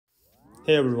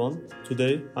Hey everyone,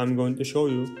 today I'm going to show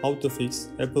you how to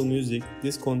fix Apple Music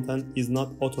 "This content is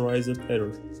not authorized"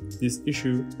 error. This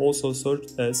issue, also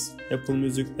searched as Apple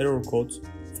Music error code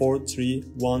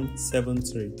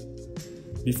 43173.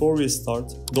 Before we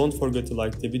start, don't forget to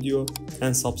like the video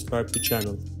and subscribe to the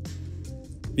channel.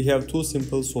 We have two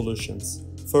simple solutions.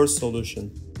 First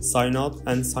solution, sign out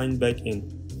and sign back in.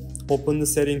 Open the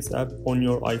Settings app on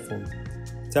your iPhone.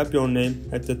 Tap your name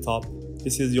at the top.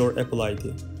 This is your Apple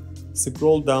ID.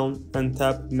 Scroll down and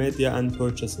tap Media and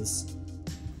Purchases.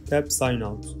 Tap Sign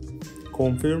Out.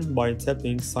 Confirm by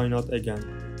tapping Sign Out again.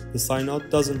 The sign out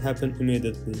doesn't happen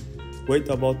immediately. Wait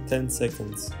about 10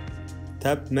 seconds.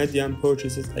 Tap Media and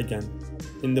Purchases again.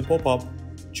 In the pop-up,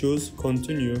 choose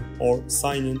Continue or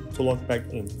Sign In to log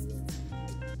back in.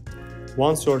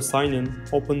 Once you're signed in,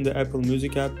 open the Apple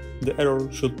Music app. The error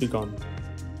should be gone.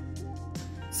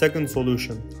 Second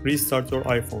solution, restart your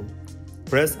iPhone.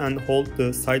 Press and hold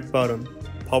the side button,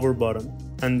 power button,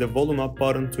 and the volume up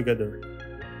button together.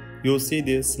 You'll see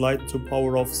the slide to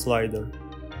power off slider.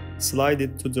 Slide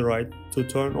it to the right to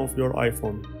turn off your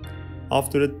iPhone.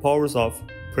 After it powers off,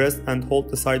 press and hold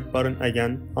the side button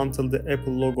again until the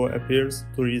Apple logo appears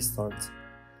to restart.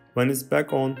 When it's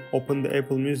back on, open the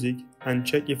Apple Music and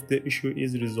check if the issue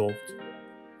is resolved.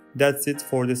 That's it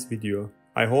for this video.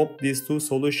 I hope these two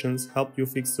solutions helped you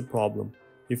fix the problem.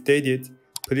 If they did,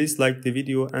 please like the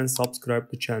video and subscribe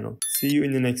to the channel. See you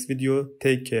in the next video.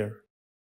 Take care.